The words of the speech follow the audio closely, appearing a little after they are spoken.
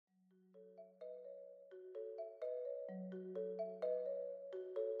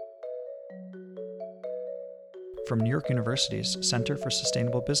From New York University's Center for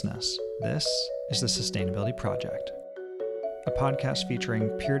Sustainable Business, this is The Sustainability Project, a podcast featuring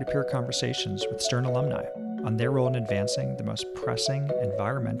peer-to-peer conversations with Stern alumni on their role in advancing the most pressing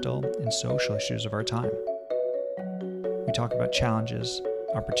environmental and social issues of our time. We talk about challenges,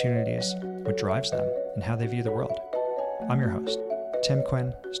 opportunities, what drives them, and how they view the world. I'm your host, Tim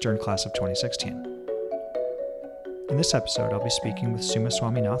Quinn, Stern Class of 2016. In this episode, I'll be speaking with Suma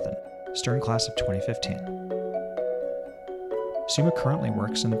Swaminathan, Stern Class of 2015. Suma currently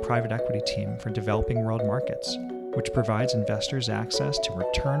works in the private equity team for Developing World Markets, which provides investors access to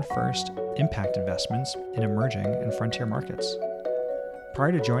return-first impact investments in emerging and frontier markets.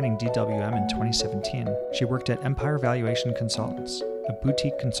 Prior to joining DWM in 2017, she worked at Empire Valuation Consultants, a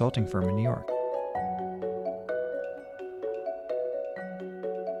boutique consulting firm in New York.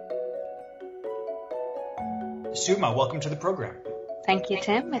 Suma, welcome to the program. Thank you,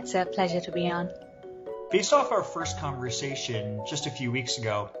 Tim. It's a pleasure to be on. Based off our first conversation just a few weeks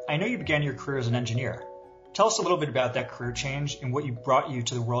ago, I know you began your career as an engineer. Tell us a little bit about that career change and what brought you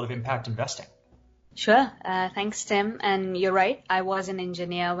to the world of impact investing. Sure. Thanks, Tim. And you're right. I was an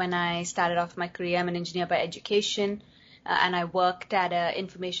engineer when I started off my career. I'm an engineer by education, and I worked at an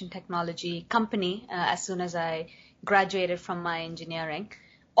information technology company as soon as I graduated from my engineering.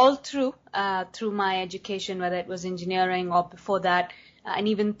 All through my education, whether it was engineering or before that, and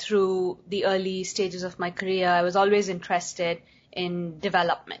even through the early stages of my career, I was always interested in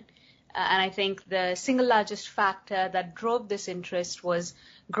development. And I think the single largest factor that drove this interest was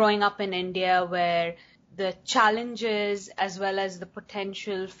growing up in India, where the challenges as well as the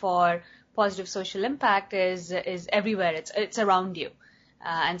potential for positive social impact is everywhere. It's around you.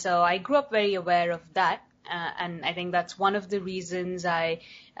 And so I grew up very aware of that. And I think that's one of the reasons I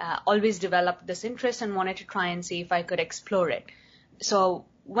always developed this interest and wanted to try and see if I could explore it. So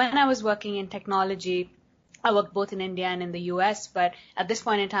when I was working in technology, I worked both in India and in the US, but at this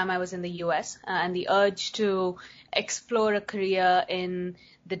point in time, I was in the US, and the urge to explore a career in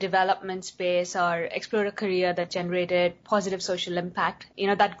the development space or explore a career that generated positive social impact,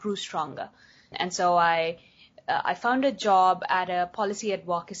 that grew stronger. And so I found a job at a policy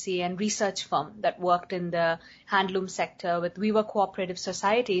advocacy and research firm that worked in the handloom sector we were cooperative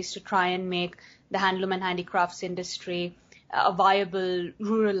societies to try and make the handloom and handicrafts industry a viable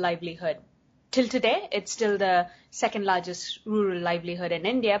rural livelihood. Till today, it's still the second largest rural livelihood in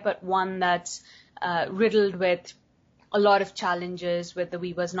India, but one that's riddled with a lot of challenges with the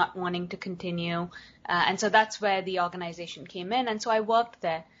weavers not wanting to continue. And so that's where the organization came in. And so I worked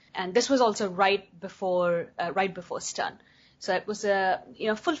there. And this was also right before Stern. So it was a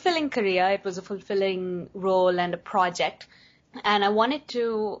fulfilling career. It was a fulfilling role and a project. And I wanted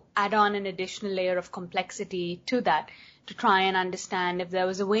to add on an additional layer of complexity to that, to try and understand if there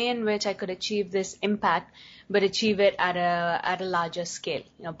was a way in which I could achieve this impact, but achieve it at a larger scale,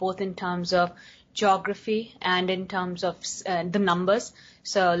 both in terms of geography and in terms of the numbers.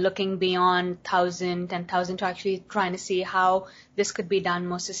 So looking beyond 1,000, 10,000 to actually trying to see how this could be done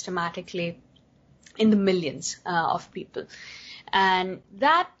more systematically in the millions of people. And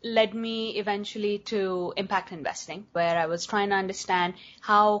that led me eventually to impact investing, where I was trying to understand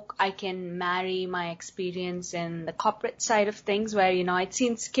how I can marry my experience in the corporate side of things, where, I'd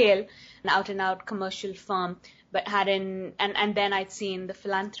seen scale, an out-and-out commercial firm, but and then I'd seen the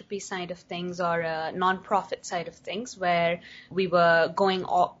philanthropy side of things or a non-profit side of things, where we were going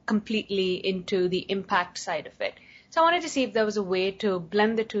completely into the impact side of it. So I wanted to see if there was a way to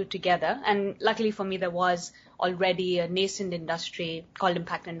blend the two together. And luckily for me, there was already a nascent industry called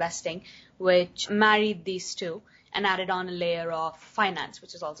impact investing, which married these two and added on a layer of finance,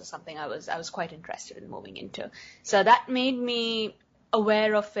 which is also something I was quite interested in moving into. So that made me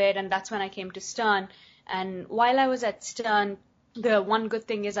aware of it, and that's when I came to Stern. And while I was at Stern, the one good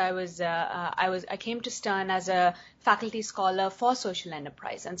thing is I came to Stern as a faculty scholar for social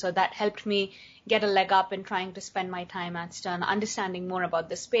enterprise, and so that helped me get a leg up in trying to spend my time at Stern, understanding more about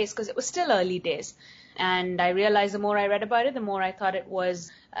the space, because it was still early days. And I realized the more I read about it, the more I thought it was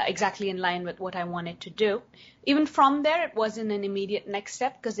exactly in line with what I wanted to do. Even from there, it wasn't an immediate next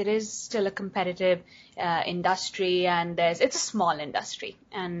step, because it is still a competitive industry, and it's a small industry.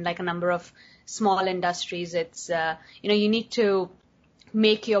 And like a number of small industries, it's you need to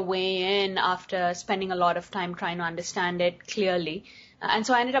make your way in after spending a lot of time trying to understand it clearly. And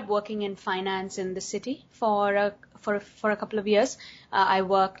so I ended up working in finance in the city for a couple of years. I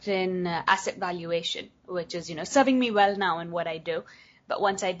worked in asset valuation, which is serving me well now in what I do. But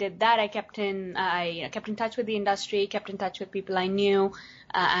once I did that, I kept in touch with the industry, kept in touch with people I knew,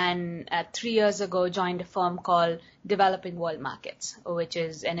 and 3 years ago joined a firm called Developing World Markets, which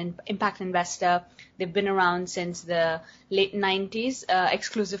is an impact investor. They've been around since the late 90s,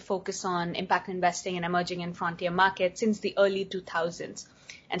 exclusive focus on impact investing in emerging and frontier markets since the early 2000s.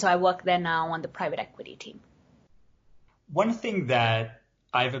 And so I work there now on the private equity team. One thing that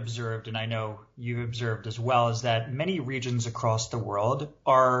I've observed, and I know you've observed as well, is that many regions across the world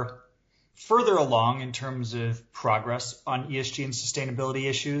are further along in terms of progress on ESG and sustainability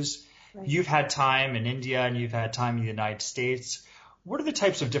issues. Right. You've had time in India and you've had time in the United States. What are the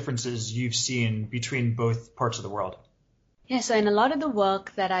types of differences you've seen between both parts of the world? Yeah, so in a lot of the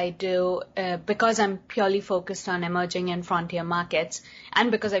work that I do, because I'm purely focused on emerging and frontier markets, and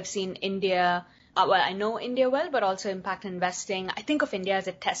because I've seen India, I know India well, but also impact investing. I think of India as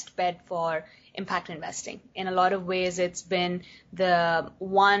a test bed for impact investing. In a lot of ways, it's been the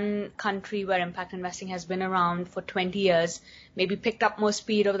one country where impact investing has been around for 20 years, maybe picked up more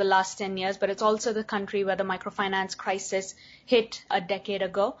speed over the last 10 years, but it's also the country where the microfinance crisis hit a decade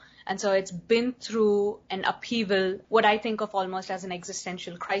ago. And so it's been through an upheaval, what I think of almost as an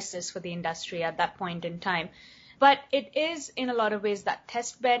existential crisis for the industry at that point in time. But it is, in a lot of ways, that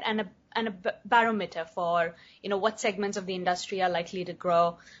test bed and a barometer for, what segments of the industry are likely to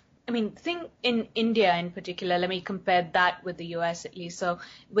grow. I mean, the thing in India in particular, let me compare that with the US at least. So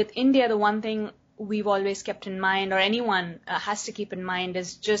with India, the one thing we've always kept in mind, or anyone has to keep in mind,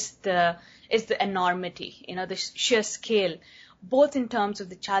 is just the enormity, the sheer scale, both in terms of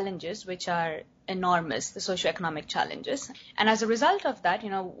the challenges, which are enormous, the socioeconomic challenges. And as a result of that,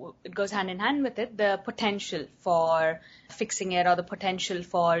 it goes hand in hand with it, the potential for fixing it or the potential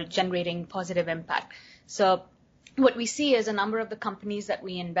for generating positive impact. So what we see is a number of the companies that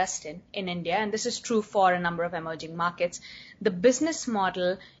we invest in India, and this is true for a number of emerging markets, the business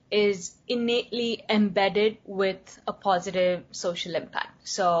model is innately embedded with a positive social impact.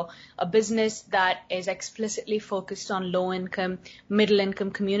 So a business that is explicitly focused on low-income,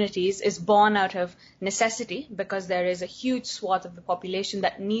 middle-income communities is born out of necessity because there is a huge swath of the population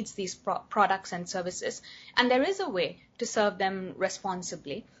that needs these products and services, and there is a way to serve them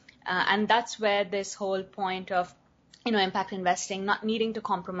responsibly. And that's where this whole point of impact investing, not needing to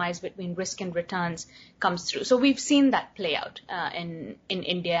compromise between risk and returns comes through. So we've seen that play out in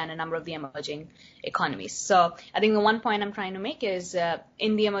India and a number of the emerging economies. So I think the one point I'm trying to make is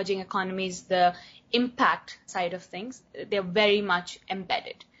in the emerging economies, the impact side of things, they're very much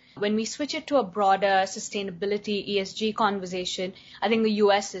embedded. When we switch it to a broader sustainability ESG conversation, I think the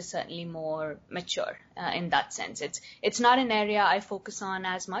US is certainly more mature in that sense. It's not an area I focus on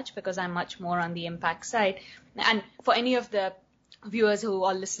as much because I'm much more on the impact side. And for any of the viewers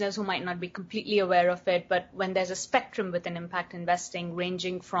or listeners who might not be completely aware of it, but when there's a spectrum within impact investing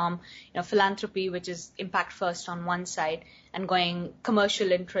ranging from philanthropy, which is impact first on one side, and going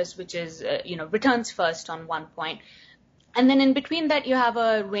commercial interest, which is returns first on one point. And then in between that, you have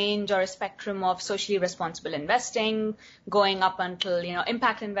a range or a spectrum of socially responsible investing, going up until,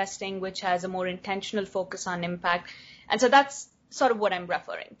 impact investing, which has a more intentional focus on impact. And so that's sort of what I'm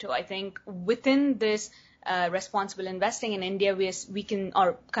referring to. I think within this responsible investing in India, we can,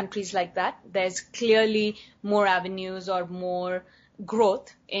 or countries like that, there's clearly more avenues or more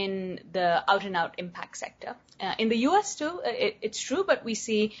growth in the out-and-out impact sector. In the US too, it's true, but we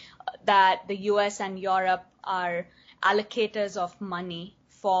see that the US and Europe are allocators of money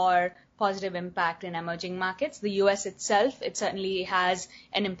for positive impact in emerging markets. The US itself, it certainly has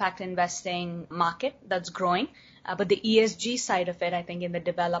an impact investing market that's growing, but the ESG side of it, I think, in the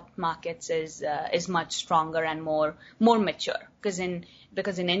developed markets is much stronger and more mature. Because in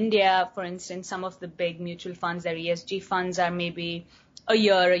India, for instance, some of the big mutual funds, their ESG funds are maybe a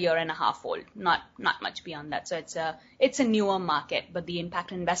year and a half old, not much beyond that. So it's a newer market, but the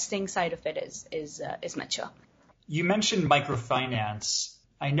impact investing side of it is mature. You mentioned microfinance.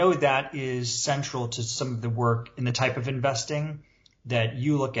 I know that is central to some of the work in the type of investing that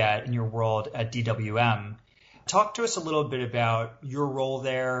you look at in your world at DWM. Talk to us a little bit about your role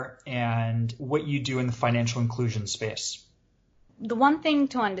there and what you do in the financial inclusion space. The one thing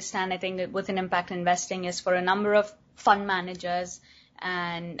to understand, I think, within impact investing is for a number of fund managers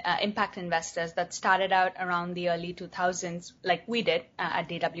and impact investors that started out around the early 2000s, like we did at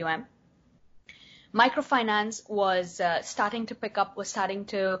DWM. Microfinance was starting to pick up, was starting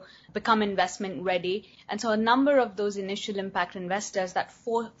to become investment ready. And so a number of those initial impact investors, that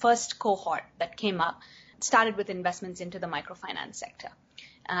first cohort that came up, started with investments into the microfinance sector.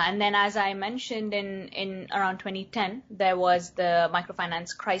 And then, as I mentioned, in around 2010, there was the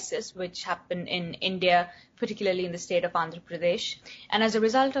microfinance crisis, which happened in India, particularly in the state of Andhra Pradesh. And as a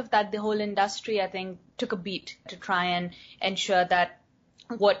result of that, the whole industry, I think, took a beat to try and ensure that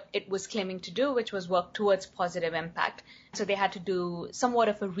what it was claiming to do, which was work towards positive impact. So they had to do somewhat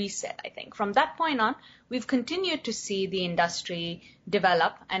of a reset, I think. From that point on, we've continued to see the industry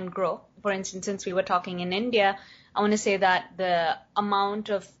develop and grow. For instance, since we were talking in India, I want to say that the amount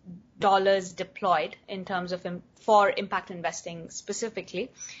of dollars deployed in terms of for impact investing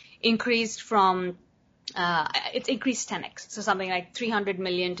specifically increased from it's increased 10x. So something like 300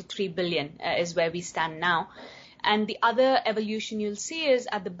 million to 3 billion is where we stand now. And the other evolution you'll see is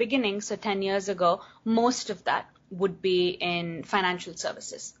at the beginning, so 10 years ago, most of that would be in financial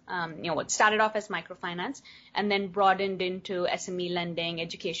services. It started off as microfinance and then broadened into SME lending,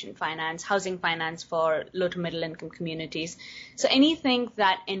 education finance, housing finance for low to middle income communities. So anything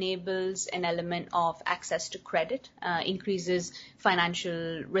that enables an element of access to credit, increases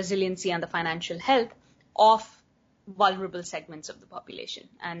financial resiliency and the financial health of vulnerable segments of the population.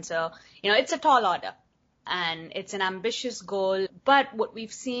 And so, it's a tall order. And it's an ambitious goal. But what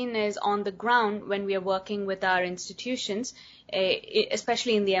we've seen is on the ground when we are working with our institutions,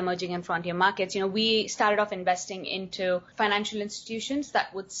 especially in the emerging and frontier markets, we started off investing into financial institutions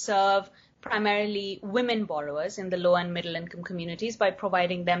that would serve primarily women borrowers in the low and middle income communities by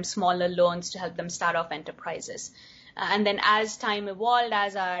providing them smaller loans to help them start off enterprises. And then as time evolved,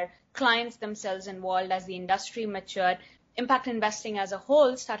 as our clients themselves evolved, as the industry matured, impact investing as a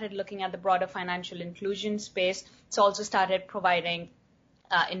whole started looking at the broader financial inclusion space. It's also started providing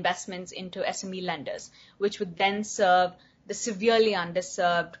investments into SME lenders, which would then serve the severely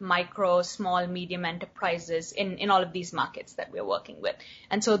underserved micro, small, medium enterprises in all of these markets that we're working with.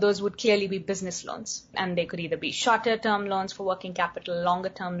 And so those would clearly be business loans. And they could either be shorter term loans for working capital, longer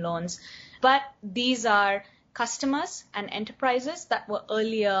term loans. But these are customers and enterprises that were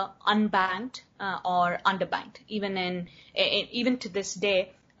earlier unbanked or underbanked. Even to this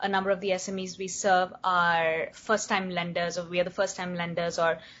day, a number of the SMEs we serve are first-time lenders, or we are the first-time lenders,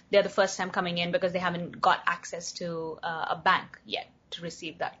 or they're the first time coming in because they haven't got access to a bank yet to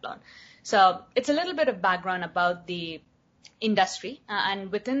receive that loan. So it's a little bit of background about the industry.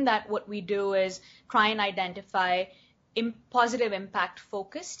 And within that, what we do is try and identify positive impact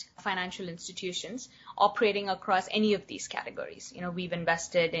focused financial institutions operating across any of these categories. We've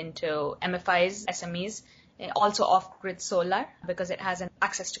invested into MFIs, SMEs, also off-grid solar because it has an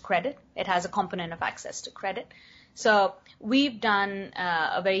access to credit. It has a component of access to credit. So we've done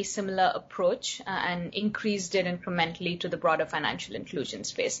a very similar approach and increased it incrementally to the broader financial inclusion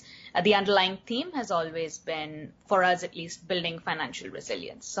space. The underlying theme has always been, for us at least, building financial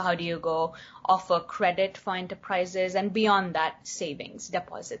resilience. So how do you go offer credit for enterprises and beyond that, savings,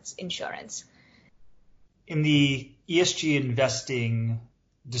 deposits, insurance? In the ESG investing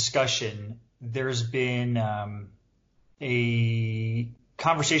discussion, there's been a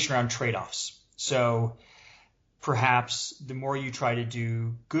conversation around trade-offs. So perhaps the more you try to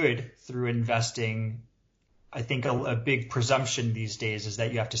do good through investing, I think a big presumption these days is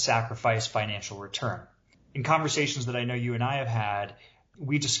that you have to sacrifice financial return. In conversations that I know you and I have had,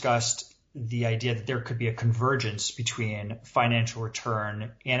 we discussed the idea that there could be a convergence between financial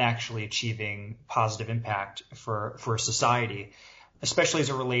return and actually achieving positive impact for society, especially as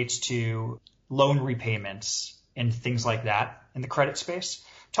it relates to loan repayments and things like that in the credit space.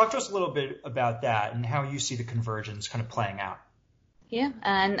 Talk to us a little bit about that and how you see the convergence kind of playing out. Yeah,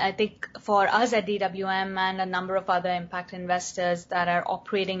 and I think for us at DWM and a number of other impact investors that are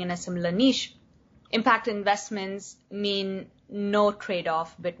operating in a similar niche, impact investments mean no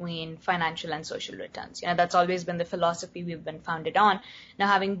trade-off between financial and social returns. That's always been the philosophy we've been founded on. Now,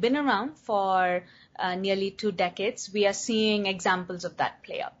 having been around for nearly 2 decades, we are seeing examples of that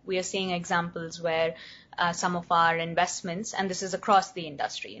play out. We are seeing examples where some of our investments, and this is across the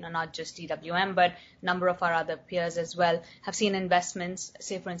industry, not just DWM, but a number of our other peers as well, have seen investments,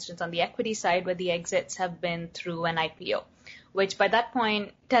 say, for instance, on the equity side, where the exits have been through an IPO, which by that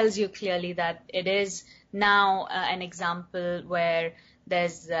point tells you clearly that it is now an example where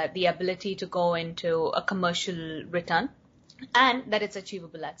there's the ability to go into a commercial return and that it's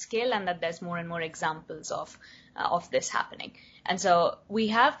achievable at scale and that there's more and more examples of this happening. And so we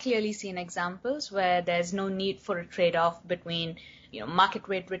have clearly seen examples where there's no need for a trade-off between market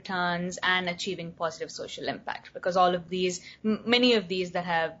rate returns and achieving positive social impact, because all of these, many of these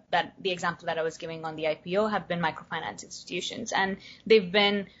that the example that I was giving on the IPO have been microfinance institutions, and they've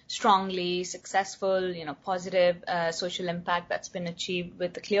been strongly successful, positive social impact that's been achieved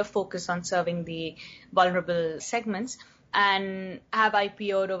with a clear focus on serving the vulnerable segments. and have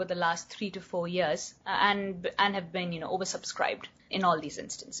IPO'd over the last 3 to 4 years and have been, oversubscribed in all these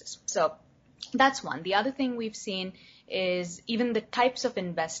instances. So that's one. The other thing we've seen is even the types of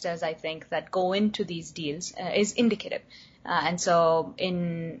investors, I think, that go into these deals is indicative. And so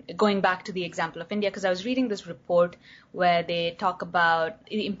in going back to the example of India, because I was reading this report where they talk about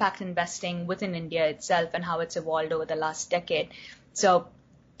impact investing within India itself and how it's evolved over the last decade. So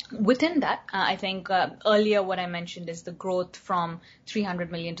within that, I think earlier what I mentioned is the growth from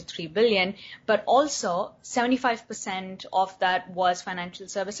 300 million to 3 billion, but also 75% of that was financial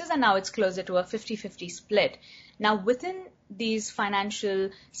services, and now it's closer to a 50-50 split. Now, within these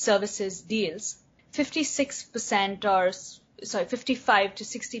financial services deals, 55 to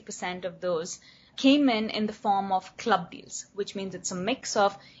 60% of those came in the form of club deals, which means it's a mix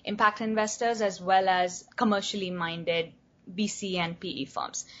of impact investors as well as commercially minded VC and PE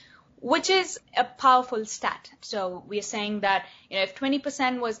firms, which is a powerful stat. So we are saying that if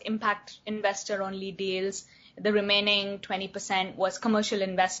 20% was impact investor only deals, the remaining 20% was commercial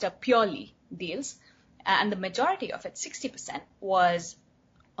investor purely deals, and the majority of it, 60%, was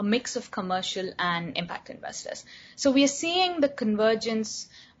a mix of commercial and impact investors. So we are seeing the convergence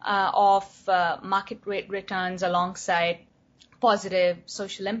of market rate returns alongside positive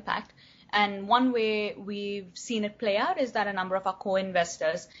social impact. And one way we've seen it play out is that a number of our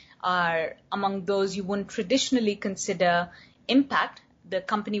co-investors are among those you wouldn't traditionally consider impact. The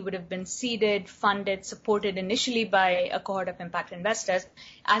company would have been seeded, funded, supported initially by a cohort of impact investors.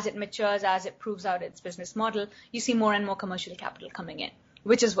 As it matures, as it proves out its business model, you see more and more commercial capital coming in,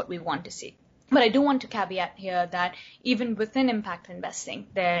 which is what we want to see. But I do want to caveat here that even within impact investing,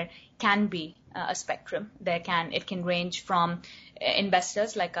 there can be a spectrum. It can range from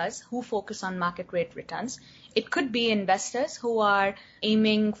investors like us who focus on market rate returns. It could be investors who are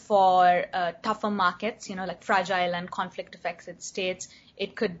aiming for tougher markets, like fragile and conflict affected states.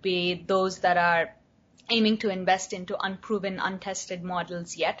 It could be those that are aiming to invest into unproven, untested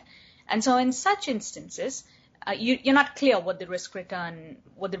models yet. And so in such instances, you're not clear what the risk return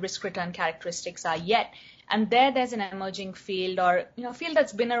characteristics are yet. And there's an emerging field, or field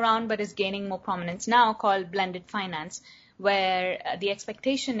that's been around but is gaining more prominence now, called blended finance, where the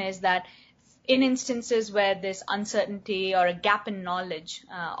expectation is that in instances where there's uncertainty or a gap in knowledge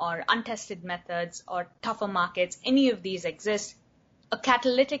or untested methods or tougher markets, any of these exist, a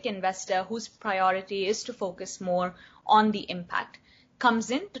catalytic investor whose priority is to focus more on the impact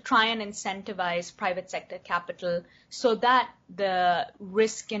comes in to try and incentivize private sector capital so that the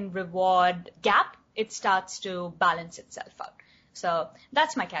risk and reward gap, it starts to balance itself out. So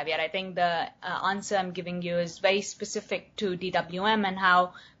that's my caveat. I think the answer I'm giving you is very specific to DWM and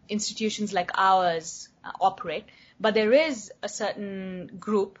how institutions like ours operate. But there is a certain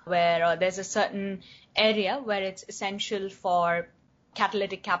group or there's a certain area where it's essential for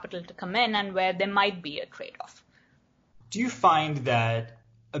catalytic capital to come in and where there might be a trade-off. Do you find that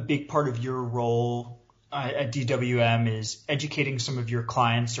a big part of your role at DWM is educating some of your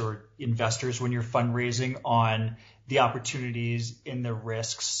clients or investors when you're fundraising on the opportunities in the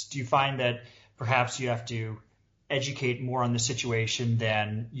risks? Do you find that perhaps you have to educate more on the situation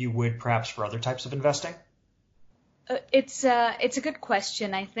than you would perhaps for other types of investing? It's a good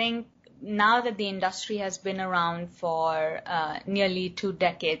question. I think now that the industry has been around for nearly 2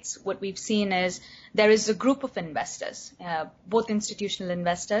 decades, what we've seen is there is a group of investors, both institutional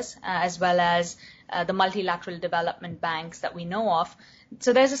investors as well as the multilateral development banks that we know of.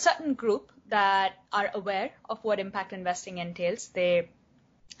 So there's a certain group that are aware of what impact investing entails. They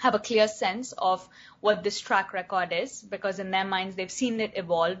have a clear sense of what this track record is, because in their minds they've seen it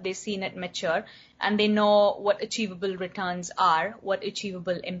evolve, they've seen it mature, and they know what achievable returns are, what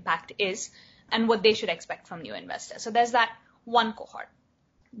achievable impact is, and what they should expect from new investors. So there's that one cohort.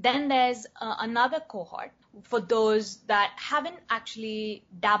 Then there's another cohort for those that haven't actually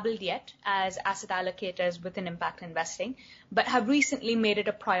dabbled yet as asset allocators within impact investing, but have recently made it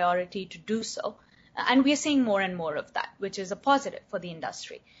a priority to do so. And we are seeing more and more of that, which is a positive for the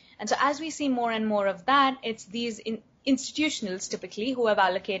industry. And so as we see more and more of that, it's these institutionals typically who have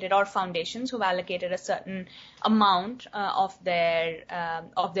allocated, or foundations who have allocated a certain amount of their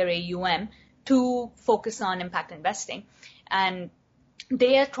AUM to focus on impact investing. And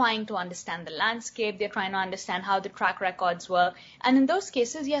they are trying to understand the landscape. They're trying to understand how the track records work. And in those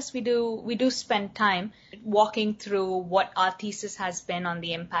cases, yes, we do spend time walking through what our thesis has been on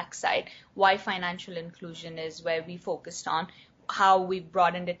the impact side, why financial inclusion is where we focused on, how we've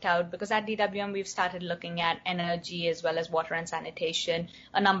broadened it out. Because at DWM, we've started looking at energy as well as water and sanitation.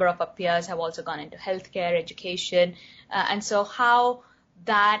 A number of our peers have also gone into healthcare, education. And so how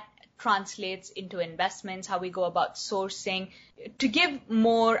that translates into investments, how we go about sourcing, to give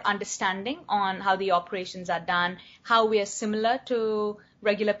more understanding on how the operations are done, how we are similar to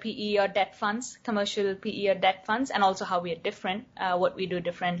regular PE or debt funds, commercial PE or debt funds, and also how we are different, what we do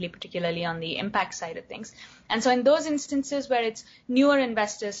differently, particularly on the impact side of things. And so in those instances where it's newer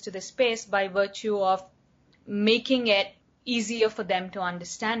investors to the space, by virtue of making it easier for them to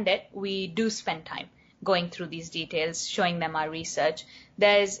understand it, we do spend time going through these details, showing them our research.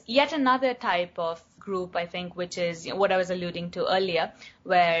 There's yet another type of group, I think, which is what I was alluding to earlier,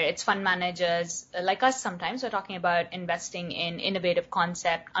 where it's fund managers like us sometimes. We're talking about investing in innovative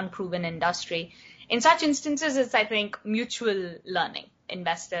concept, unproven industry. In such instances, it's, I think, mutual learning.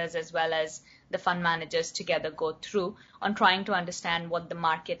 Investors as well as the fund managers together go through on trying to understand what the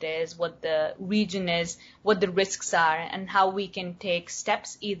market is, what the region is, what the risks are, and how we can take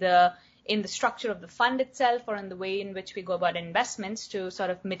steps either in the structure of the fund itself or in the way in which we go about investments to sort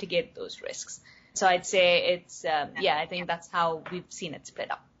of mitigate those risks. So I'd say it's, I think that's how we've seen it split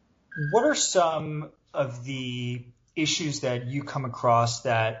up. What are some of the issues that you come across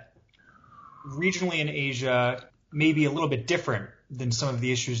that regionally in Asia may be a little bit different than some of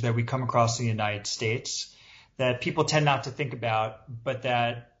the issues that we come across in the United States that people tend not to think about, but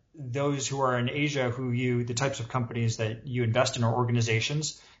that those who are in Asia, the types of companies that you invest in or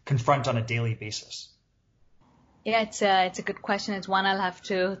organizations confront on a daily basis? Yeah, it's a good question. It's one I'll have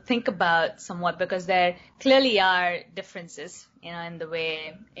to think about somewhat because there clearly are differences, in the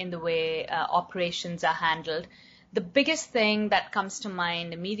way operations are handled. The biggest thing that comes to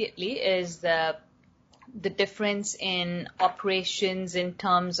mind immediately is the difference in operations in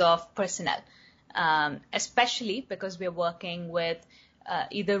terms of personnel, especially because we're working with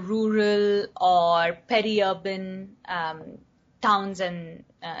either rural or peri-urban towns and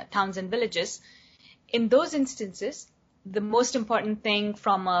villages. In those instances, the most important thing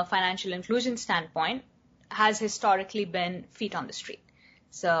from a financial inclusion standpoint has historically been feet on the street.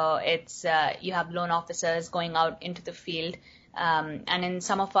 So it's you have loan officers going out into the field, and in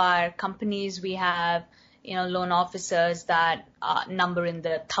some of our companies we have loan officers that number in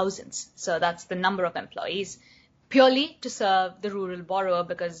the thousands. So that's the number of employees, purely to serve the rural borrower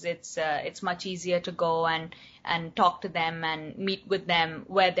because it's much easier to go and talk to them and meet with them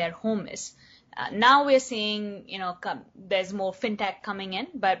where their home is. Now we're seeing, there's more fintech coming in,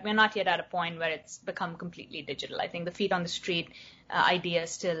 but we're not yet at a point where it's become completely digital. I think the feet on the street idea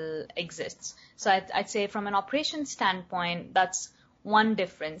still exists. So I'd say from an operations standpoint, that's one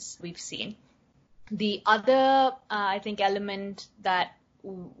difference we've seen. The other, I think, element that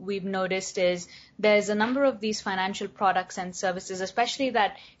we've noticed is there's a number of these financial products and services, especially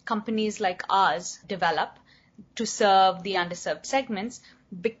that companies like ours develop to serve the underserved segments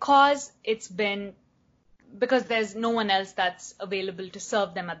because there's no one else that's available to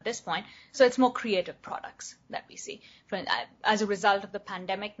serve them at this point. So it's more creative products that we see. As a result of the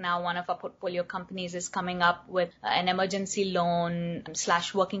pandemic, now one of our portfolio companies is coming up with an emergency loan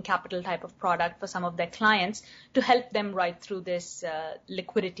 / working capital type of product for some of their clients to help them ride through this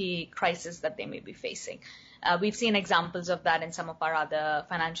liquidity crisis that they may be facing. We've seen examples of that in some of our other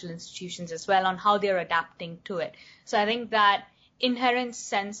financial institutions as well on how they're adapting to it. So I think that inherent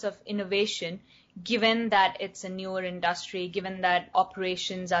sense of innovation, given that it's a newer industry, given that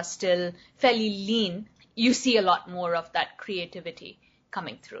operations are still fairly lean, you see a lot more of that creativity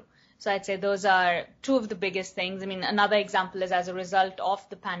coming through. So I'd say those are two of the biggest things. I mean, another example is as a result of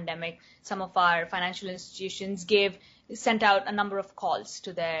the pandemic, some of our financial institutions sent out a number of calls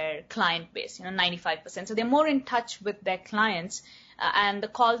to their client base, 95%. So they're more in touch with their clients. And the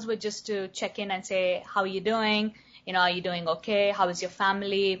calls were just to check in and say, how are you doing? Are you doing okay? How is your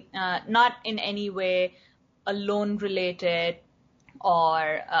family? Not in any way a loan-related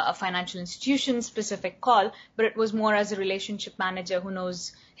or a financial institution-specific call, but it was more as a relationship manager who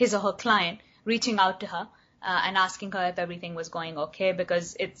knows his or her client, reaching out to her and asking her if everything was going okay,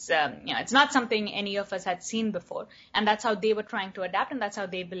 because it's not something any of us had seen before. And that's how they were trying to adapt, and that's how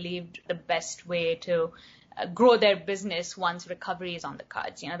they believed the best way to grow their business once recovery is on the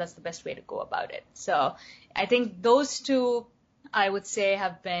cards. That's the best way to go about it. So I think those two, I would say,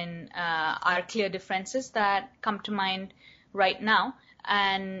 have been our clear differences that come to mind right now.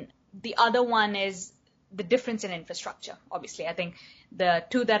 And the other one is the difference in infrastructure. Obviously, I think the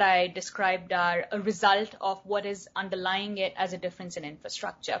two that I described are a result of what is underlying it as a difference in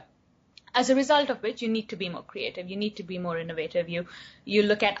infrastructure. As a result of which, you need to be more creative. You need to be more innovative. You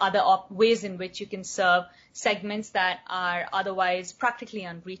look at other ways in which you can serve segments that are otherwise practically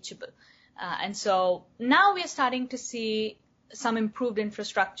unreachable. And so now we are starting to see some improved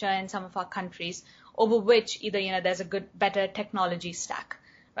infrastructure in some of our countries over which either, there's a better technology stack,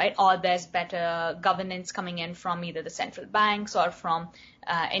 right? Or there's better governance coming in from either the central banks or from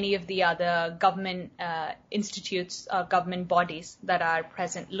any of the other government institutes or government bodies that are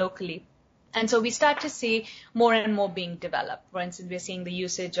present locally. And so we start to see more and more being developed. For instance, we're seeing the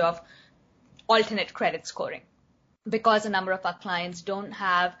usage of alternate credit scoring because a number of our clients don't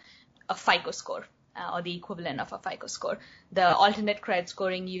have a FICO score or the equivalent of a FICO score. The alternate credit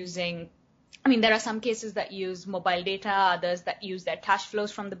scoring there are some cases that use mobile data, others that use their cash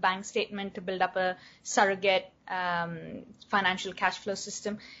flows from the bank statement to build up a surrogate financial cash flow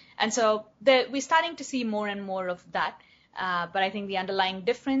system. And so we're starting to see more and more of that. But I think the underlying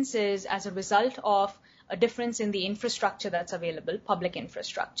difference is as a result of a difference in the infrastructure that's available, public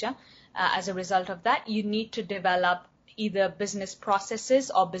infrastructure. As a result of that, you need to develop either business processes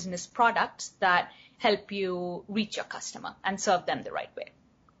or business products that help you reach your customer and serve them the right way.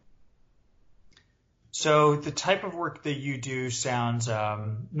 So the type of work that you do sounds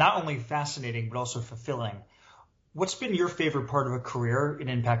not only fascinating, but also fulfilling. What's been your favorite part of a career in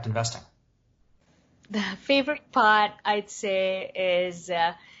impact investing? The favorite part, I'd say, is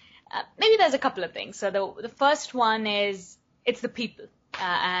maybe there's a couple of things. So the first one is it's the people.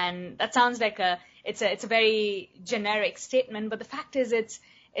 And that sounds like it's a very generic statement, but the fact is it's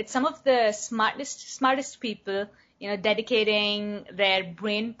some of the smartest people, dedicating their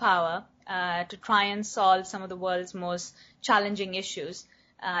brain power to try and solve some of the world's most challenging issues,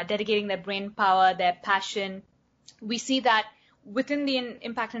 dedicating their brain power, their passion. We see that within the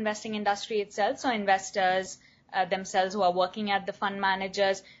impact investing industry itself, so investors themselves who are working at the fund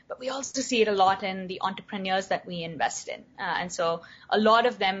managers, but we also see it a lot in the entrepreneurs that we invest in. And so a lot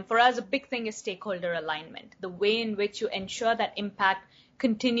of them, for us, a big thing is stakeholder alignment. The way in which you ensure that impact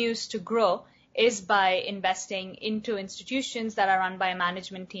continues to grow is by investing into institutions that are run by a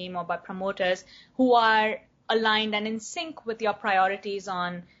management team or by promoters who are aligned and in sync with your priorities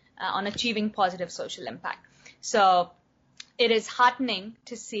on achieving positive social impact. So it is heartening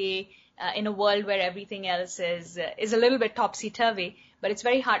to see in a world where everything else is a little bit topsy-turvy, but it's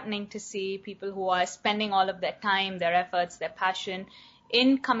very heartening to see people who are spending all of their time, their efforts, their passion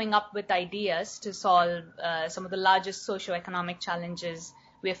in coming up with ideas to solve some of the largest socioeconomic challenges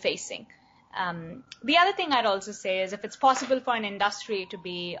we're facing. The other thing I'd also say is if it's possible for an industry to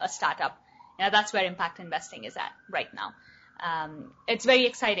be a startup, that's where impact investing is at right now. It's very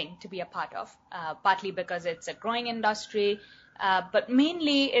exciting to be a part of, partly because it's a growing industry, but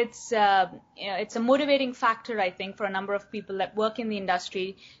mainly it's a motivating factor, I think, for a number of people that work in the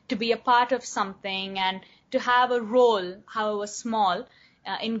industry to be a part of something and to have a role, however small,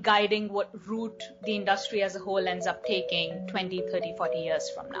 in guiding what route the industry as a whole ends up taking 20, 30, 40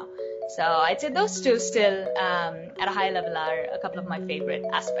 years from now. So I'd say those two still, at a high level, are a couple of my favorite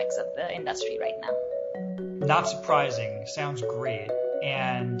aspects of the industry right now. Not surprising. Sounds great.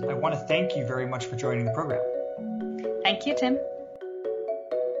 And I want to thank you very much for joining the program. Thank you, Tim.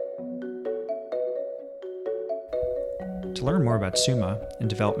 To learn more about Suma and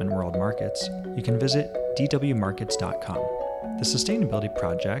development world markets, you can visit dwmarkets.com. The Sustainability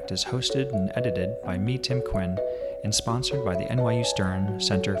Project is hosted and edited by me, Tim Quinn, and sponsored by the NYU Stern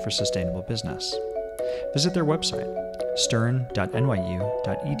Center for Sustainable Business. Visit their website,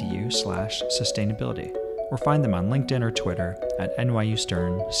 stern.nyu.edu/sustainability, or find them on LinkedIn or Twitter at NYU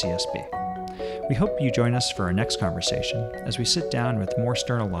Stern CSB. We hope you join us for our next conversation as we sit down with more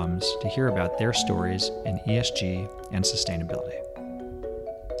Stern alums to hear about their stories in ESG and sustainability.